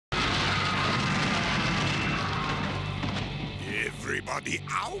everybody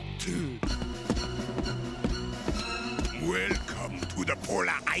out. Welcome to the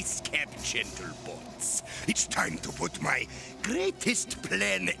polar ice cap, gentlebots. It's time to put my greatest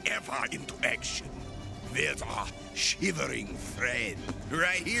plan ever into action. There's our shivering friend.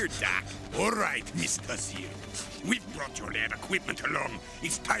 Right here, Doc. All right, Mr. Zero. We've brought your lab equipment along.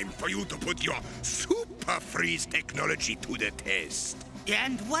 It's time for you to put your super freeze technology to the test.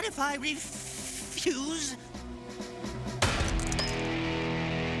 And what if I refuse?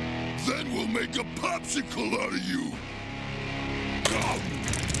 Then we'll make a popsicle out of you.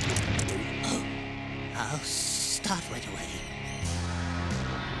 I'll start right away.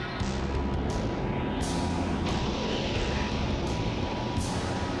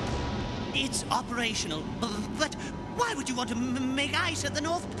 It's operational, but why would you want to make ice at the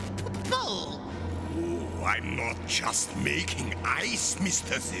North Pole? Oh, I'm not just making ice,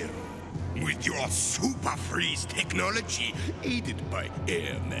 Mr. Zero. With your super freeze technology, aided by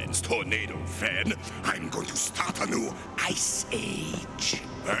Airman's tornado fan, I'm going to start a new ice age.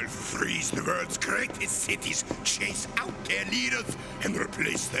 I'll freeze the world's greatest cities, chase out their leaders, and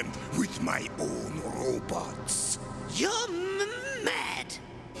replace them with my own robots. You're mad.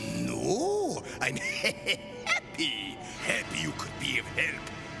 No, I'm happy. Happy you could be of help.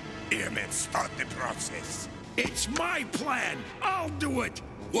 Airman, start the process. It's my plan. I'll do it.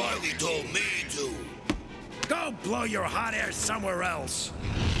 Wily told me to. Go blow your hot air somewhere else.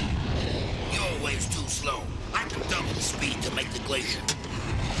 Your way's too slow. I can double the speed to make the glacier.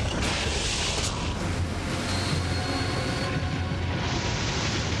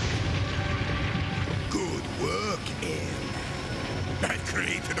 Good work, Airman. I've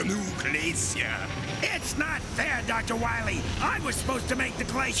created a new glacier. It's not fair, Dr. Wily. I was supposed to make the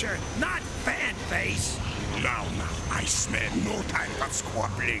glacier, not Fan Face. Now, Iceman, no time for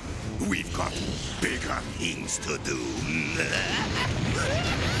squabbling. We've got bigger things to do.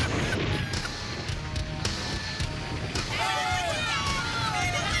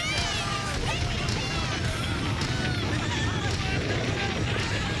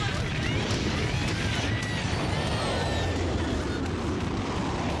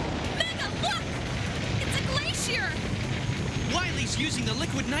 Wily's using the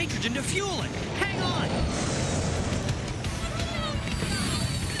liquid nitrogen to fuel it. Hang on.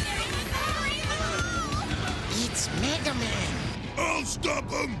 It's Mega Man. I'll stop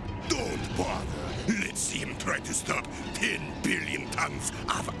him. Don't bother. Let's see him try to stop 10 billion tons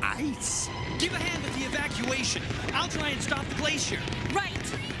of ice. Give a hand with the evacuation. I'll try and stop the glacier. Right.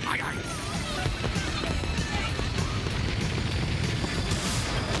 Aye, aye.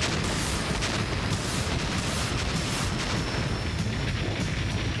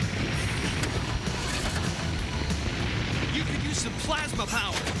 Some plasma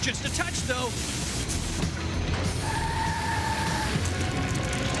power. Just a touch, though.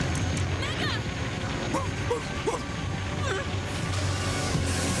 Mega!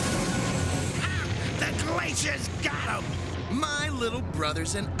 The glacier's got him. My little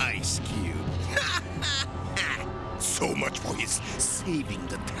brother's an ice cube. So much for his saving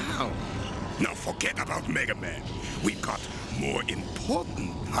the town. Now forget about Mega Man. We've got more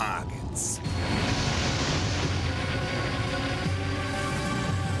important targets.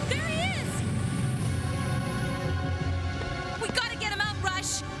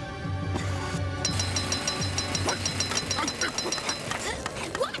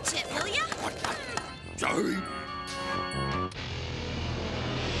 Watch it, will ya? Sorry.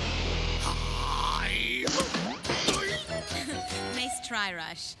 Nice try,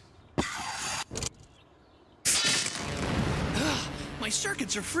 Rush. My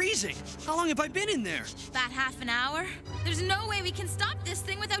circuits are freezing. How long have I been in there? About half an hour. There's no way we can stop this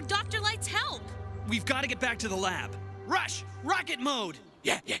thing without Dr. Light's help. We've got to get back to the lab. Rush! Rocket mode!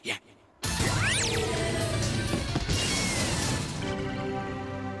 Yeah.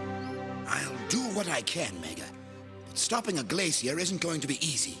 I'll do what I can, Mega. But stopping a glacier isn't going to be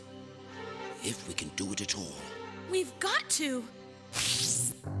easy. If we can do it at all. We've got to.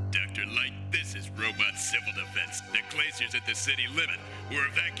 Dr. Light, this is Robot Civil Defense. The glacier's at the city limit. We're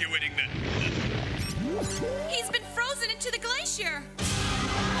evacuating the... He's been frozen into the glacier.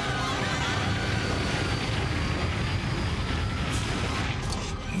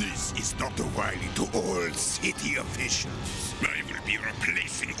 This is Dr. Wily to all city officials. I will be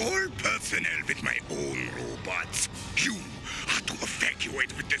replacing all personnel with my own robots. You are to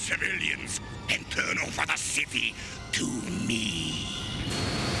evacuate with the civilians and turn over the city to me.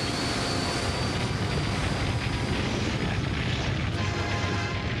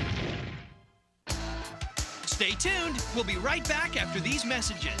 Stay tuned. We'll be right back after these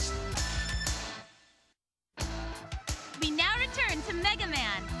messages. We now return to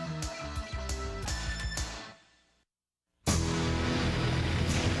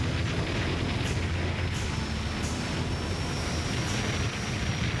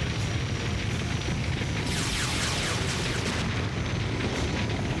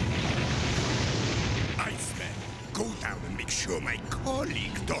sure my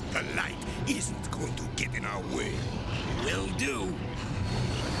colleague, Dr. Light, isn't going to get in our way. Will do.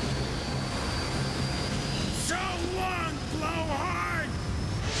 So long, blowhard!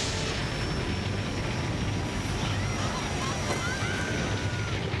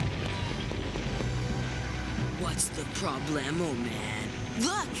 What's the problemo, man?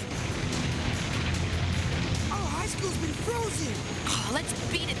 Look! Our high school's been frozen! Oh, let's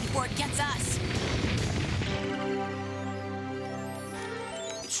beat it before it gets us.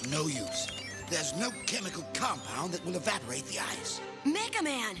 It's no use. There's no chemical compound that will evaporate the ice. Mega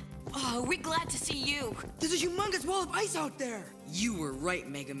Man! Oh, we're glad to see you. There's a humongous wall of ice out there! You were right,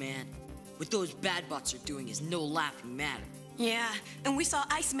 Mega Man. What those bad bots are doing is no laughing matter. Yeah, and we saw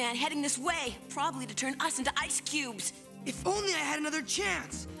Iceman heading this way, probably to turn us into ice cubes. If only I had another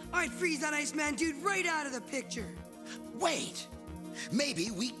chance! I'd freeze that Iceman dude right out of the picture! Wait!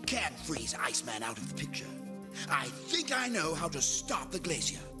 Maybe we can freeze Iceman out of the picture. I think I know how to stop the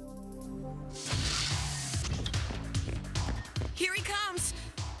glacier. Here he comes!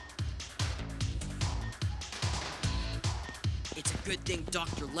 It's a good thing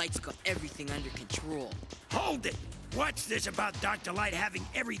Dr. Light's got everything under control. Hold it! What's this about Dr. Light having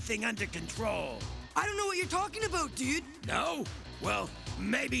everything under control? I don't know what you're talking about, dude! No? Well,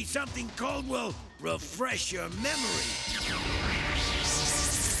 maybe something cold will refresh your memory.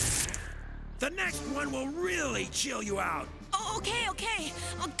 The next one will really chill you out. Oh, okay.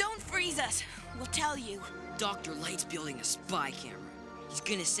 Oh, don't freeze us. We'll tell you. Dr. Light's building a spy camera. He's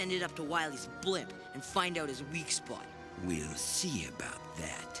gonna send it up to Wily's blimp and find out his weak spot. We'll see about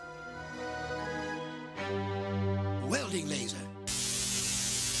that. Welding laser.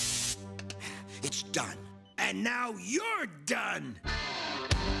 It's done. And now you're done!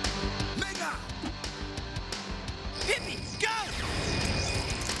 Mega! Hippie, go!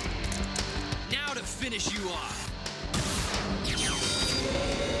 Now to finish you off.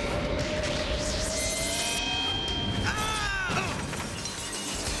 Ha!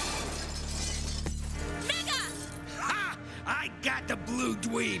 I got the blue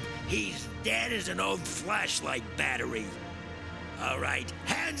dweeb. He's dead as an old flashlight battery. All right,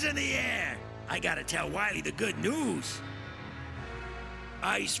 hands in the air. I gotta tell Wily the good news.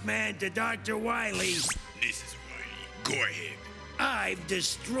 Iceman to Dr. Wily. This is Wily. Go ahead. I've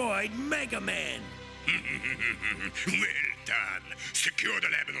destroyed Mega Man. Well done. Secure the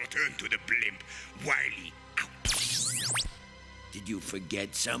lab and return to the blimp. Wily, out. Did you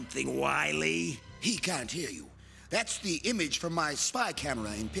forget something, Wily? He can't hear you. That's the image from my spy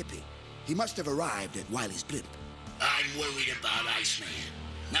camera in Pippi. He must have arrived at Wily's blimp. I'm worried about Iceman.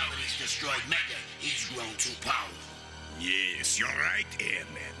 Now that he's destroyed Mega, he's grown too powerful. Yes, you're right,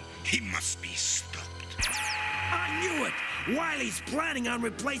 Airman. He must be stopped. I knew it! Wily's planning on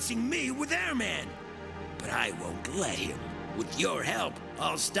replacing me with Airman. But I won't let him. With your help,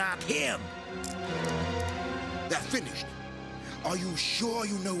 I'll stop him. They're finished. Are you sure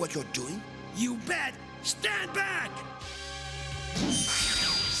you know what you're doing? You bet! Stand back!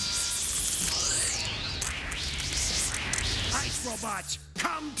 Ice robots,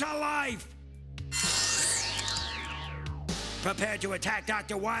 come to life! Prepare to attack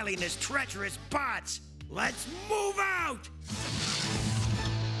Dr. Wily and his treacherous bots! Let's move out!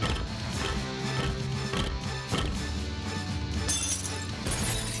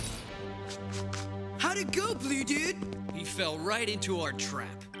 How'd it go, Blue Dude? He fell right into our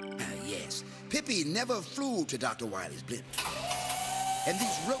trap. Yes. Pippi never flew to Dr. Wily's blimp. And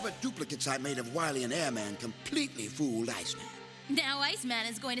these robot duplicates I made of Wily and Airman completely fooled Iceman. Now Iceman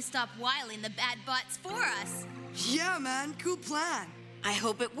is going to stop Wily and the bad bots for us. Yeah, man, cool plan. I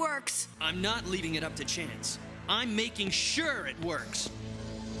hope it works. I'm not leaving it up to chance. I'm making sure it works.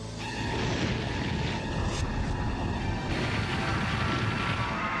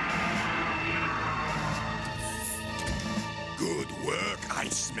 Good work,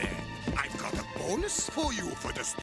 Iceman. I've got a bonus for you for